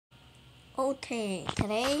Okay,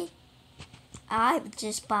 today I've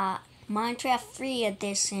just bought Minecraft Free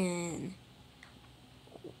Edition.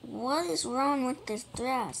 What is wrong with this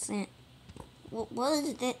dress? And what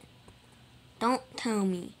is it? Don't tell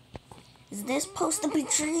me. Is this supposed to be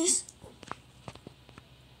trees?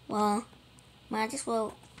 Well, might as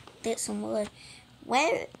well get some wood.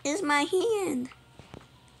 Where is my hand?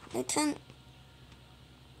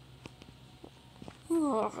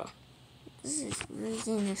 Oh, this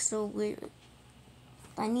reason is so weird.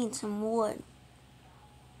 I need some wood.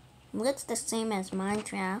 Looks the same as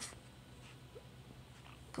Minecraft.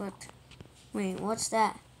 But, wait, what's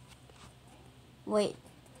that? Wait,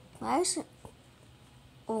 why is it?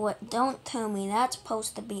 What? Don't tell me that's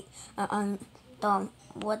supposed to be,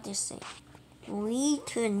 what does it say? We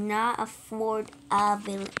could not afford a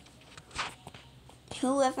village.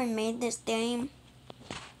 Whoever made this game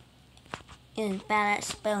is bad at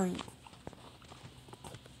spelling.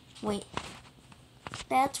 Wait,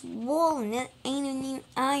 that's wool and it ain't any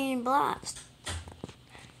iron blocks.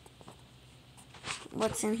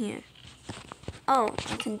 What's in here? Oh,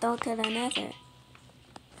 I can go to the nether.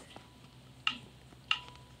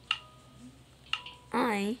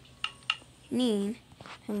 I need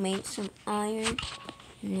to make some iron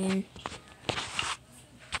and then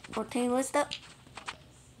okay, what's up?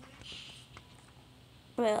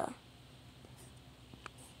 Bruh.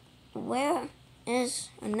 Where is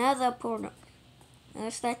another portal?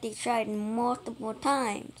 Looks like they tried multiple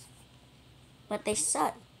times, but they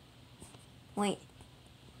suck. Wait.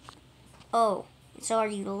 Oh, it's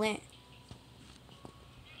already lit.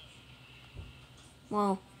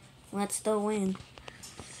 Well, let's go in.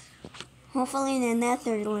 Hopefully the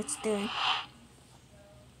nether looks good.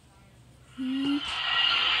 It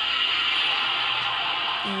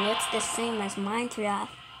looks the same as Minecraft.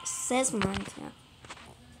 It says Minecraft.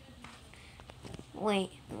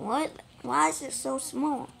 Wait, what? Why is it so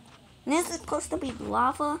small? This is supposed to be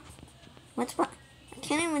lava? I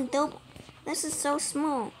can't even do. This is so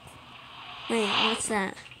small. Wait, what's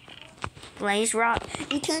that? Blaze rock?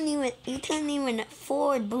 You can't even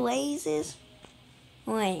afford blazes?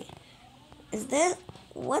 Wait.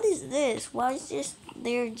 What is this? Why is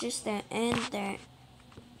there just an end there?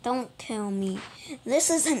 Don't tell me. This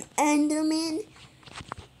is an Enderman?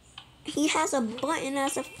 He has a button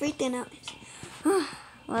as a freaking out.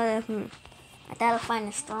 Whatever. I gotta find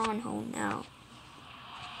a stronghold now.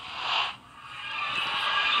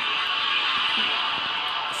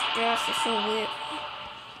 This dress is so weird.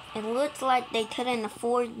 It looks like they couldn't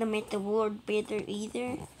afford to make the world bigger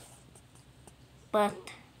either. But,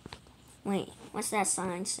 wait, what's that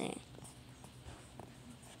sign say?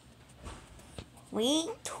 We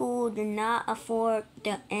could not afford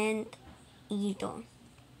the end either.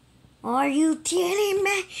 Are you kidding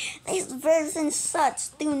me? This version sucks.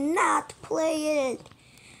 Do not play it.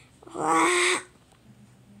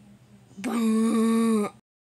 Boom.